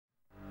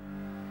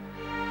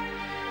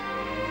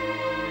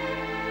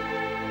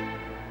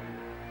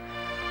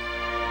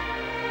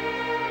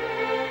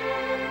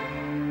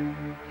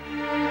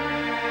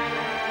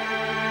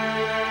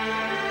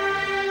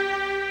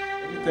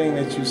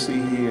everything that you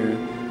see here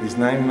is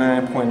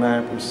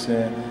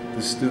 99.9%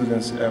 the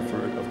students'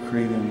 effort of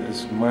creating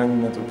this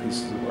monumental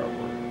pieces of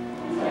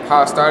artwork.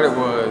 How it started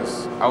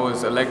was I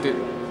was elected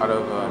out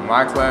of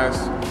my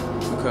class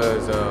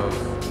because of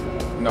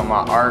my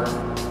art.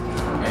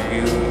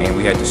 And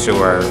we had to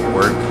show our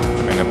work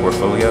in a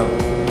portfolio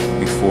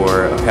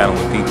before a panel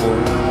of people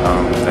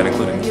that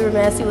included Hubert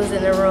Massey was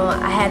in the room.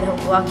 I had to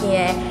walk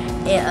in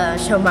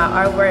and show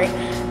my artwork,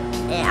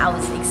 and I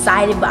was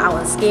excited, but I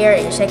was scared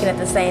and shaking at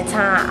the same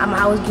time.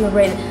 I was getting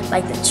ready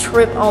to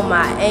trip on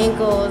my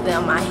ankles and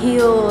on my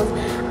heels.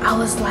 I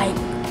was like,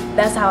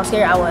 that's how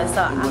scared I was.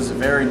 So it was a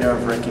very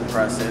nerve-wracking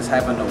process,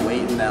 having to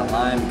wait in that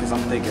line because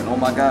I'm thinking, oh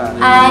my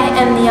God. I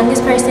am the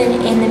youngest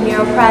person in the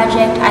Mural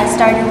project. I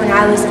started when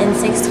I was in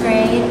 6th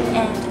grade,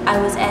 and I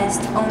was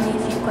asked only a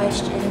few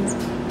questions.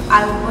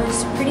 I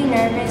was pretty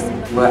nervous.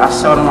 But I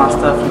showed him my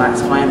stuff and I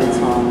explained it to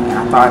him, and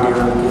I thought I did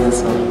really good,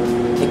 so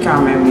it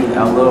kind of made me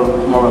a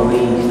little more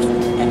relieved.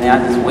 And then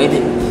I just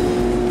waited.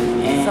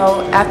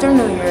 So after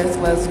New Year's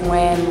was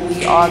when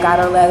we all got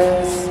our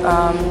letters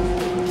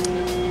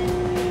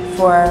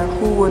for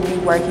who would be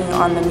working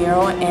on the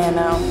mural, and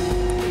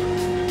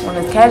when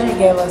Ms. Kadri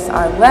gave us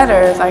our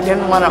letters, I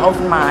didn't want to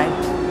open mine.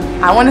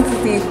 I wanted to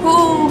see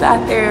who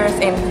got theirs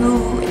and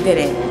who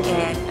didn't,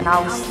 and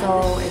I was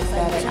so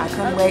ecstatic. I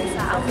couldn't wait.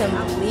 I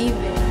couldn't believe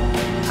it.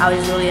 I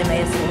was really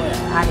amazed at what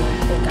I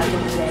didn't think I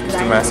could do that.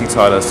 Mr. Massey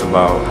taught us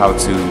about how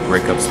to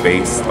break up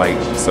space,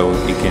 so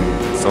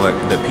that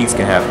the piece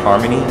can have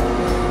harmony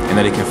and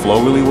that it can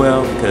flow really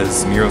well,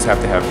 because murals have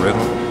to have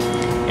rhythm.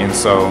 And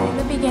so in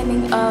the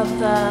beginning of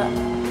the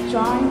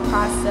drawing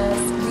process,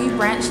 we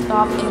branched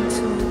off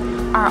into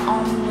our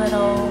own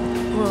little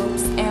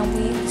groups, and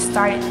we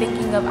started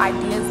thinking of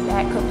ideas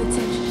that could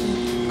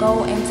potentially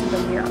go into the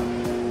mural.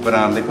 But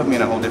they put me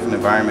in a whole different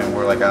environment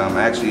where I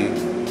actually,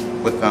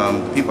 with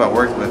the people I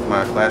worked with,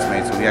 my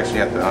classmates, so we actually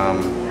had to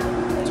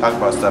talk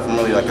about stuff. I'm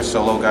really a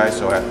solo guy,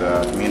 so I had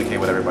to communicate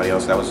with everybody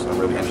else. That was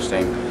really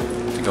interesting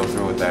to go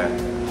through with that.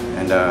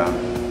 And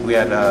we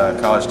had a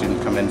college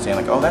student come in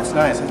saying oh, that's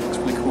nice, that looks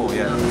really cool,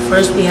 yeah.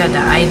 First we had to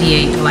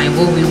ideate what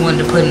we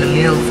wanted to put in the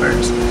mural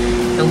first.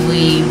 And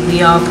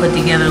we all put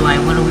together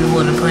what do we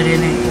want to put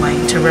in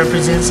it, to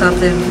represent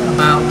something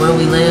about where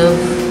we live,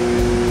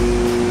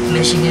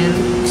 Michigan,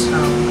 so.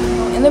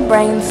 In the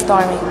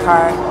brainstorming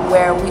part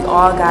where we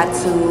all got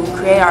to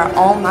create our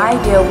own, my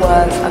idea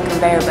was a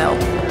conveyor belt,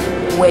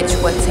 which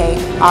would take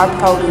our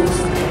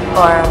produce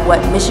or what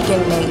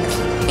Michigan makes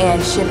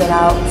and ship it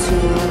out to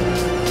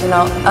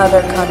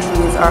other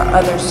countries or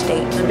other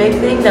states. The big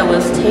thing that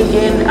was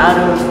taken out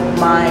of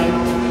my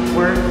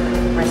work,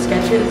 my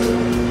sketches,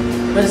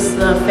 was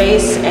the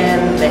face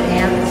and the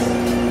hands.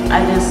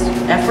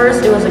 At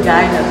first it was a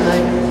guy in a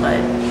hood, but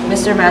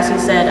Mr. Massey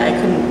said I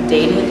couldn't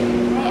date it.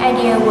 My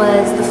idea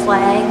was the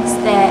flags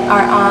that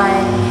are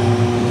on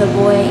the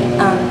boy,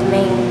 the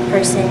main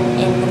person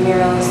in the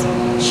mural's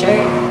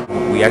shirt.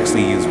 We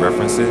actually used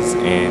references,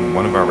 and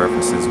one of our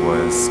references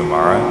was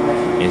Samara,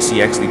 and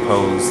she actually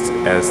posed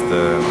as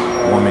the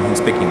woman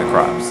who's picking the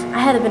crops. I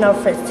had been over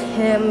for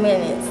 10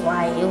 minutes.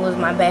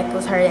 My back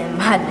was hurting and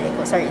my neck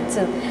was hurting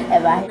too.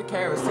 The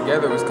canvas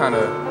together was kind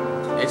of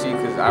itchy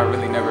because I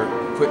really never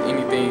put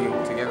anything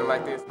together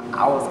like this.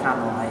 I was kind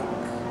of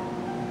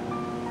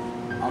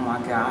oh my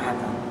God,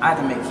 I had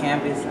to make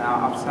canvas. And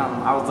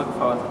I was looking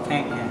for a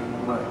paint can,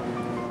 but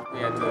we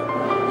had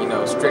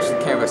to, stretch the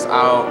canvas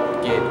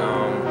out, get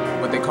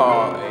what they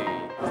call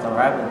the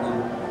wrapping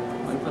glue.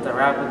 When you put the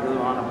wrapping glue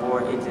on the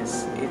board, it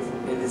just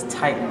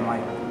tightened.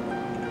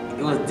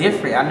 It was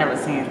different. I never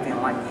seen anything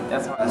like it.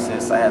 That's why I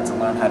had to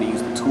learn how to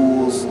use the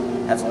tools,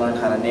 had to learn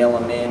how to nail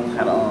them in,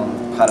 how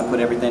to put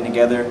everything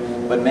together.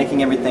 But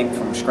making everything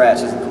from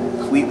scratch is a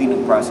completely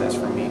new process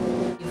for me.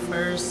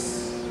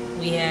 First,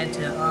 we had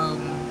to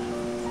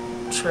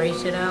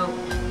trace it out.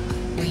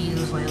 We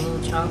used little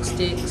chalk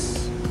sticks.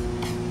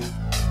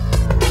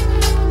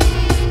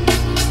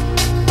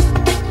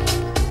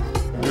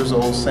 There's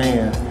an old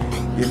saying,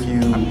 if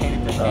you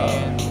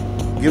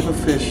give a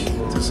fish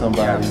to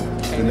somebody,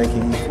 then they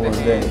can eat for a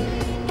day.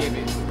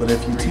 But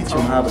if you teach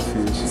them how to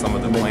fish, some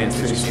of the plants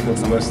that you see,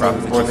 some of the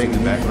crops that you see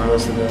in the for the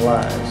rest of their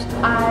lives.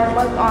 I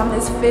worked on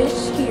this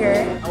fish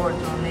here. I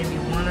worked on maybe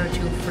 1 or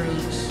 2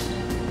 fruits,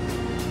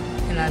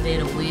 and I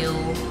did a wheel.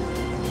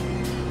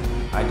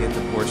 I did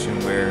the portion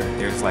where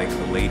there's a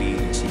lady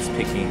and she's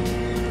picking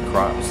the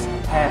crops.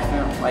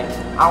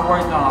 I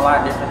worked on a lot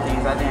of different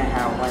things. I didn't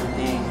have one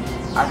thing.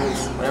 I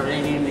just, whatever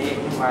they needed,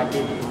 I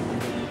did it.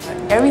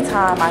 Every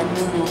time I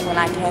knew when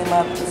I came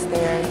up the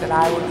stairs that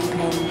I would be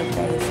painting the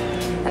face,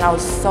 and I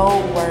was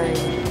so worried,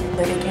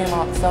 but it came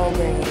out so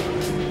great.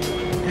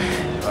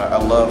 I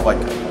love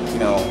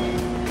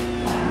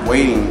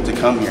waiting to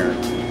come here.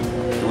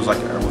 I was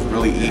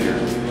really eager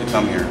to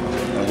come here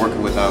and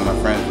working with my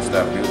friends and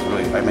stuff.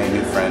 I made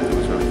new friends. It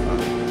was really fun.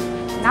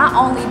 Not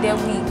only did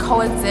we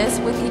coexist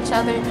with each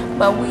other,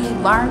 but we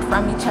learned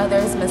from each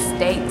other's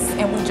mistakes,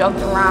 and we joked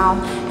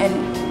around and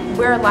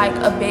we're like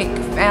a big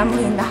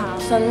family in the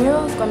house. So the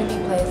mural is going to be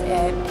placed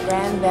at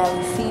Grand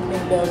Valley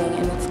Seedman Building,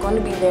 and it's going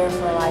to be there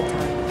for a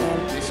lifetime.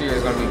 And this year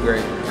is going to be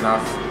great, and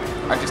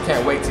I just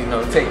can't wait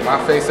to take my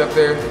face up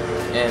there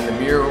and the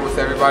mural with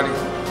everybody,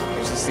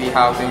 and just see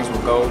how things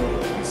will go,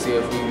 and see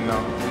if we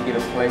get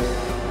a place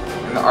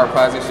in the art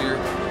prize this year.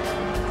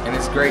 And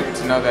it's great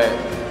to know that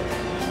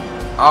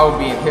I will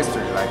be in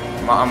history. Like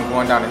I'm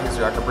going down in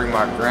history. I could bring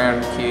my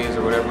grandkids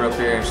or whatever up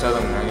here and show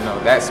them,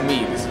 that's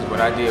me. This is what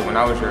I did when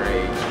I was your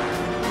age.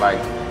 Like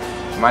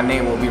my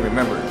name will be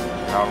remembered.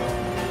 I'll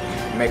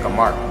make a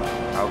mark.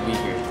 I'll be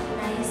here.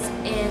 Nice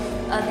if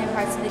other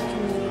parts of the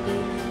community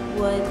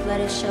would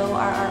let us show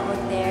our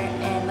artwork there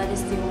and let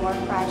us do more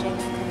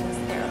projects because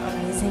they're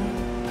amazing.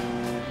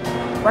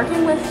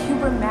 Working with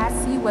Hubert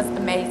Massey was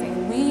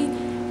amazing. We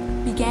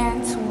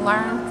began to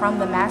learn from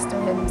the master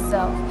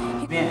himself.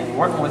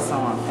 Working with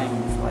someone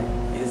famous, like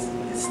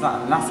it's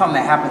not something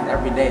that happens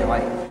every day.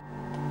 Like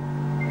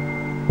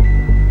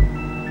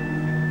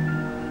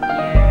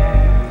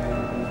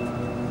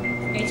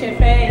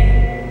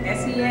HFA,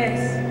 SES,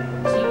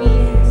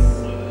 GBS.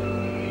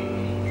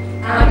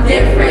 I'm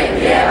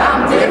different, yeah,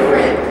 I'm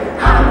different.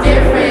 I'm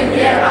different,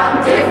 yeah, I'm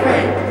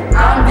different.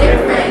 I'm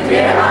different,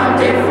 yeah, I'm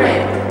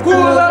different. Who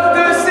would love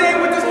to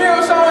sing with this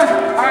mural showing?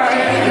 All right.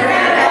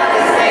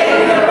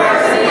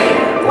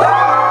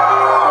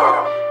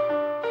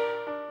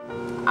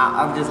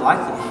 I just like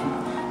it.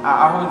 I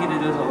really get to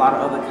do a lot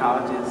of other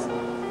colleges.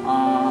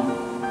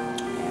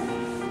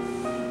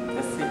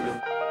 That's it.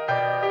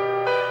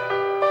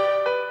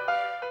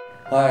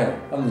 Hi,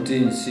 I'm the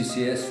Dean of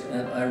CCS,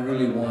 and I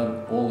really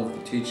want all of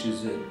the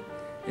teachers at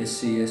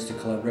SCS to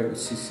collaborate with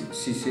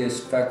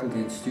CCS faculty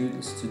and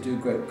students to do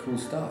great, cool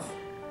stuff.